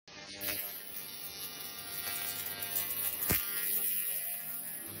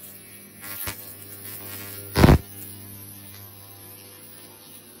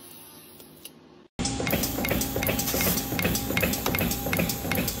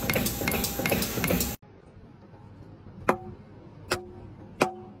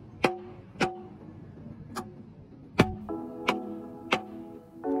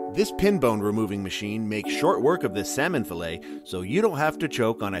This pin bone removing machine makes short work of this salmon fillet so you don't have to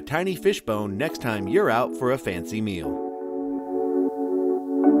choke on a tiny fish bone next time you're out for a fancy meal.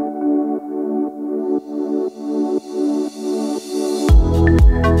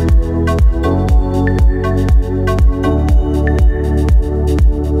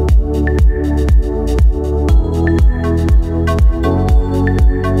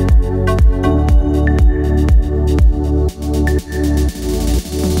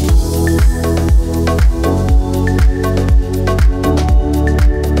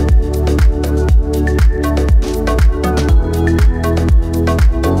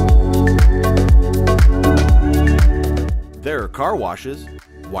 There are car washes.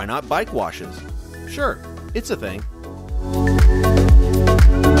 Why not bike washes? Sure, it's a thing.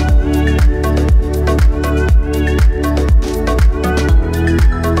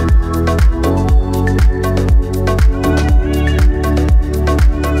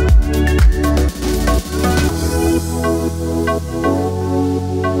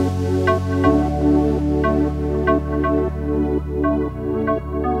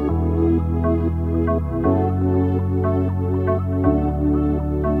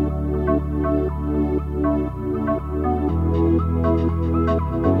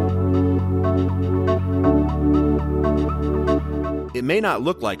 It may not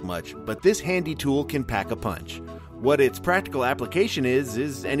look like much, but this handy tool can pack a punch. What its practical application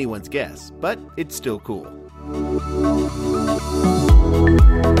is anyone's guess, but it's still cool.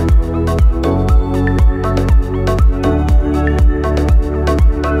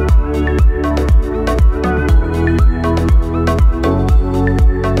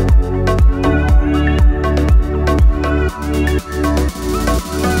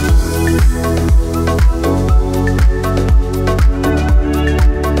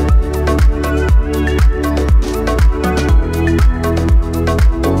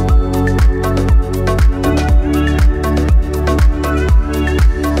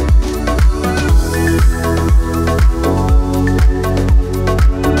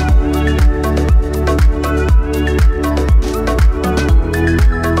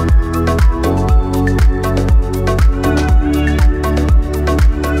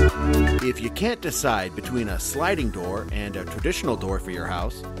 Can't decide between a sliding door and a traditional door for your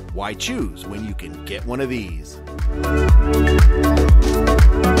house? Why choose when you can get one of these?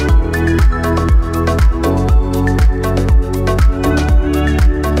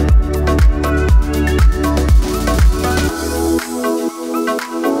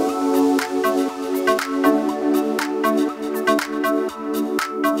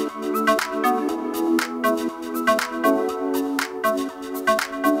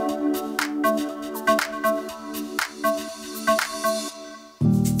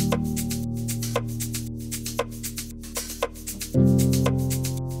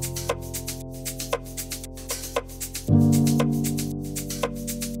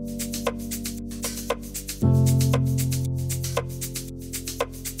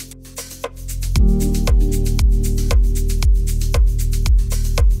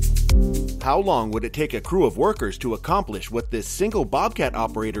 How long would it take a crew of workers to accomplish what this single Bobcat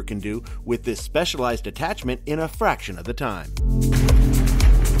operator can do with this specialized attachment in a fraction of the time?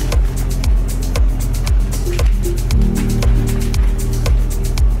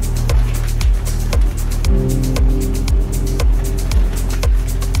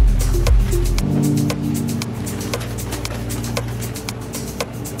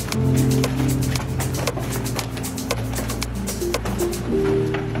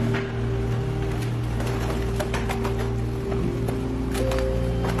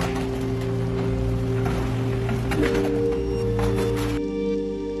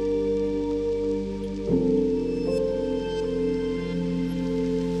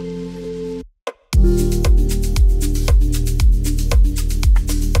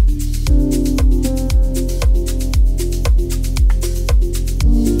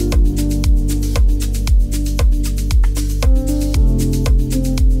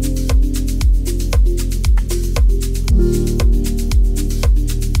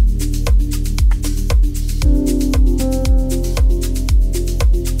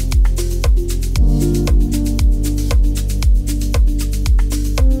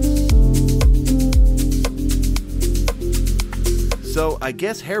 So I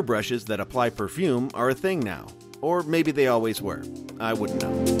guess hairbrushes that apply perfume are a thing now. Or maybe they always were. I wouldn't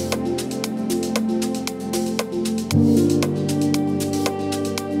know.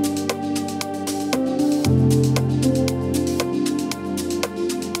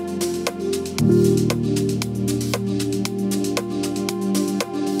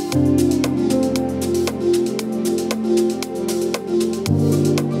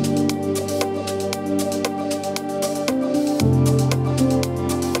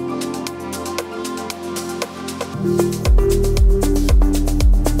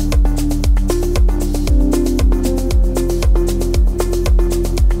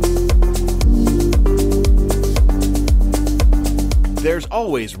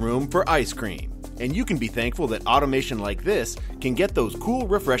 always room for ice cream. And you can be thankful that automation like this can get those cool,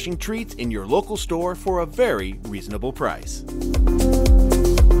 refreshing treats in your local store for a very reasonable price.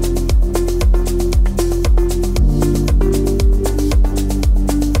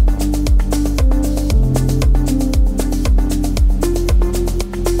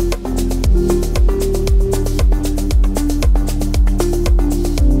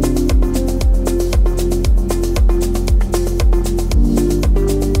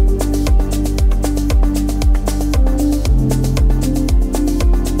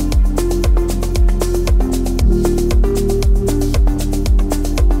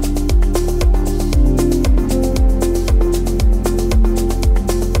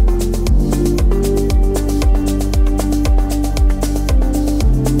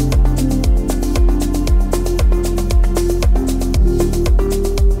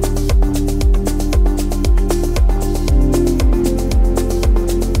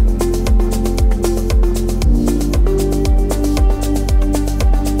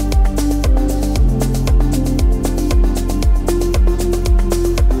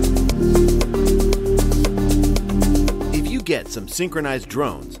 Get some synchronized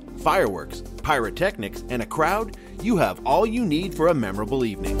drones, fireworks, pyrotechnics, and a crowd, you have all you need for a memorable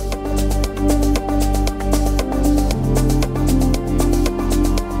evening.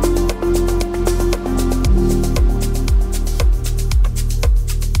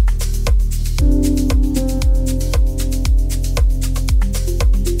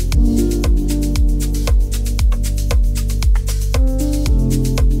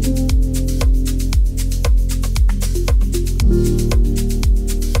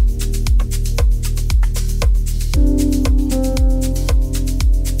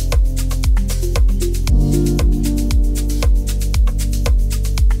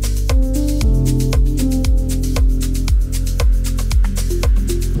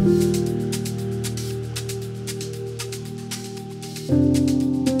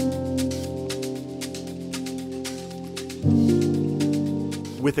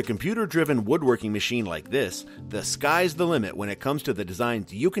 With a computer-driven woodworking machine like this, the sky's the limit when it comes to the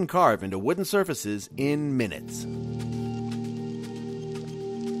designs you can carve into wooden surfaces in minutes.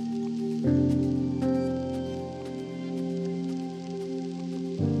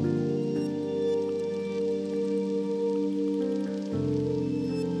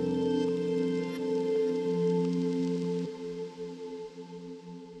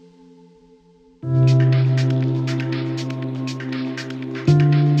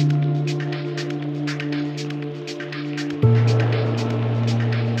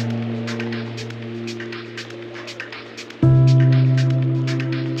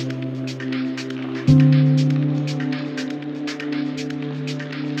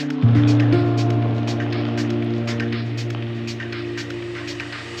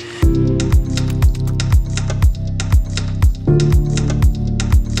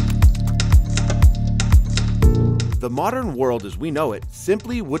 The modern world as we know it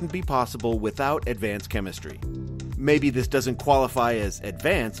simply wouldn't be possible without advanced chemistry. Maybe this doesn't qualify as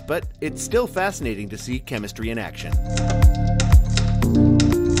advanced, but it's still fascinating to see chemistry in action.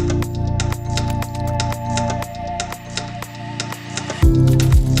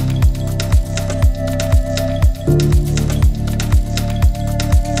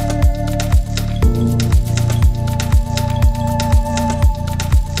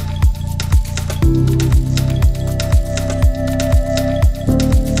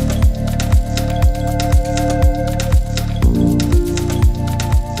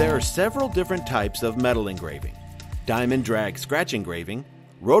 There are several different types of metal engraving: diamond drag scratch engraving,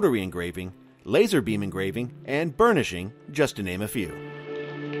 rotary engraving, laser beam engraving, and burnishing, just to name a few.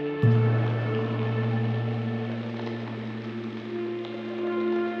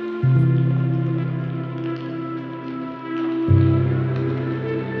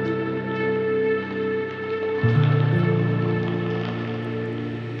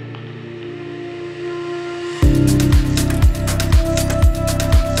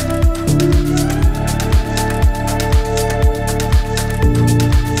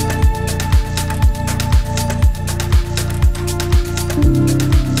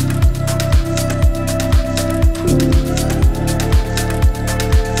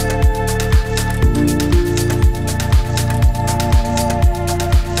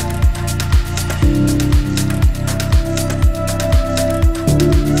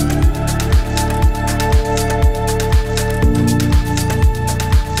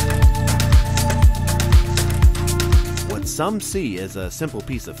 Some see as a simple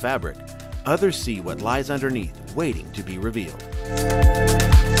piece of fabric, others see what lies underneath, waiting to be revealed.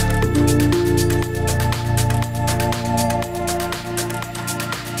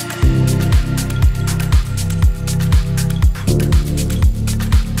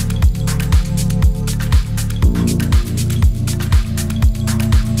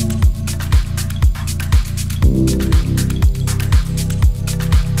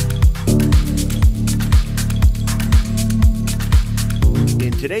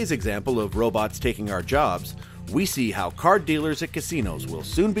 today's example of robots taking our jobs, we see how card dealers at casinos will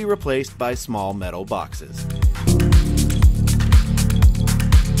soon be replaced by small metal boxes.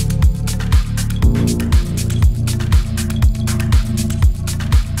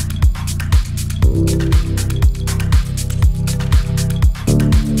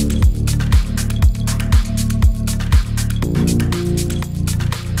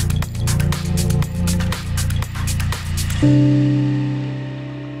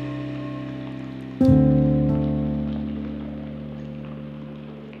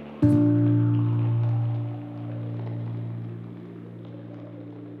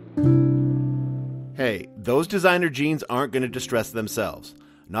 Hey, those designer jeans aren't going to distress themselves.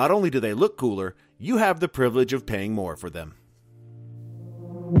 Not only do they look cooler, you have the privilege of paying more for them.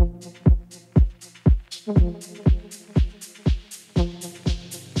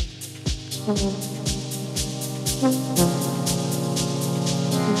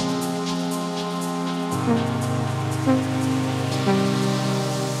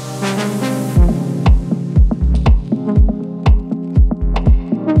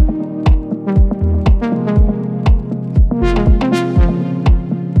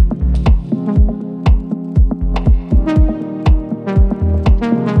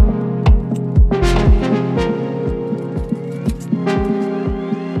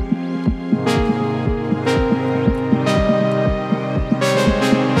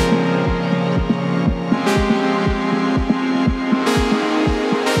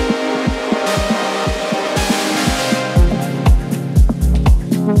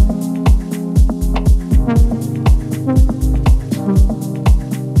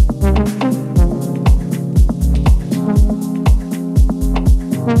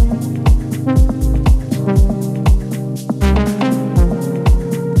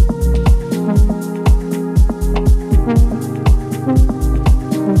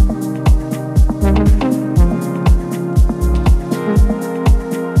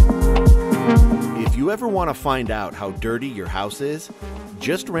 If you ever want to find out how dirty your house is,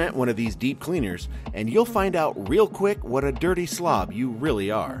 just rent one of these deep cleaners and you'll find out real quick what a dirty slob you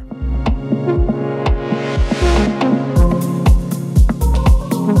really are.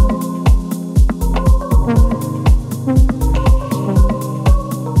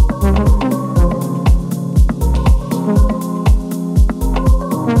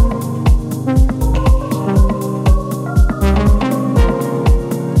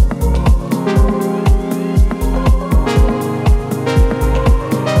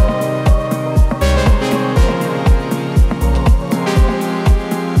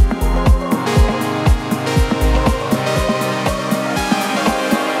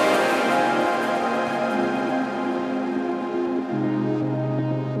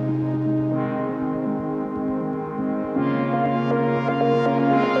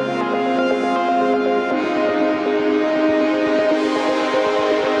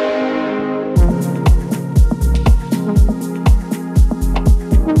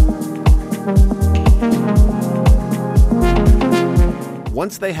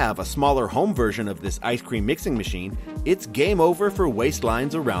 Once they have a smaller home version of this ice cream mixing machine, it's game over for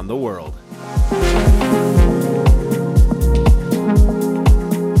waistlines around the world.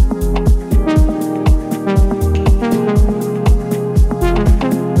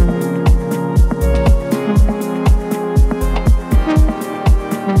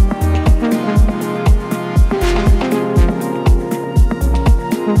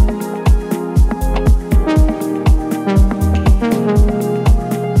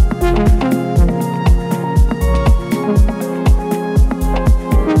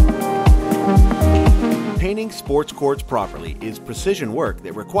 Painting sports courts properly is precision work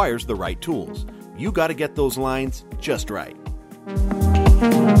that requires the right tools. You gotta get those lines just right.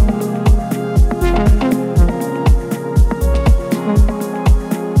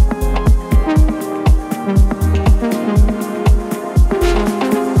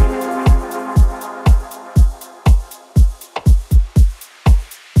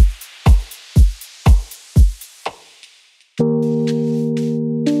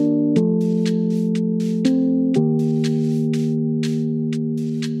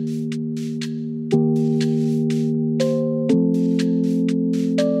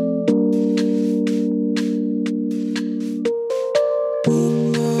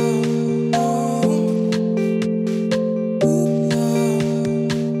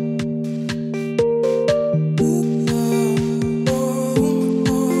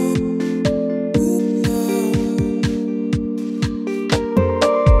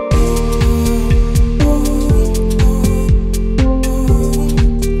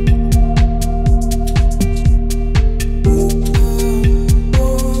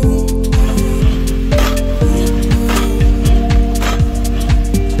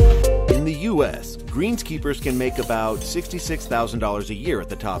 engravers can make about $66,000 a year at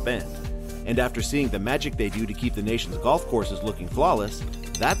the top end. And after seeing the magic they do to keep the nation's golf courses looking flawless,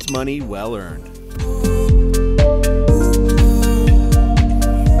 that's money well earned.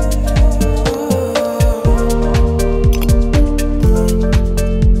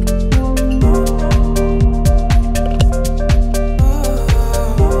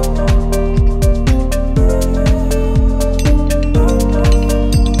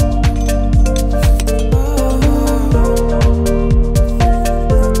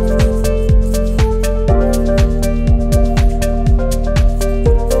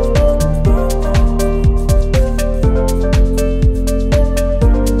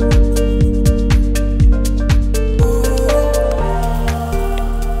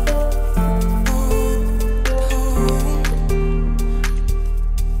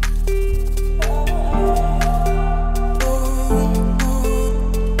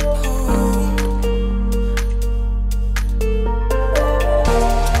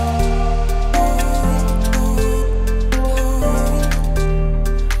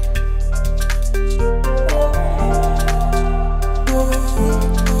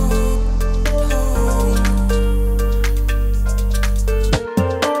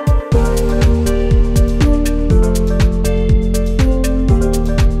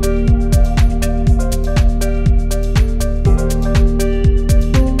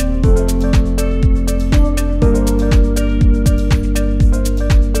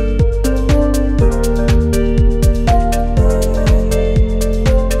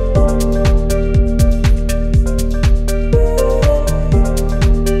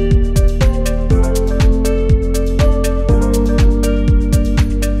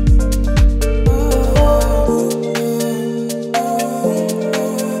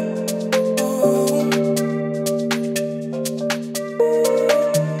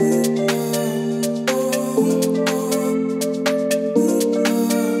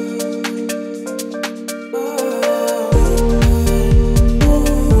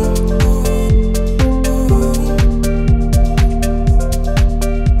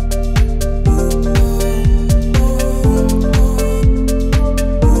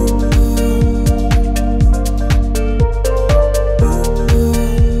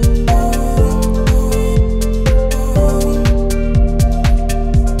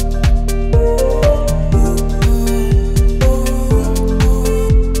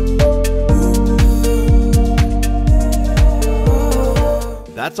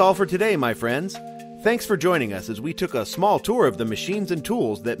 That's all for today, my friends. Thanks for joining us as we took a small tour of the machines and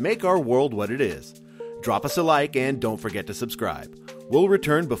tools that make our world what it is. Drop us a like and don't forget to subscribe. We'll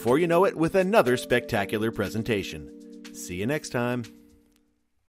return before you know it with another spectacular presentation. See you next time.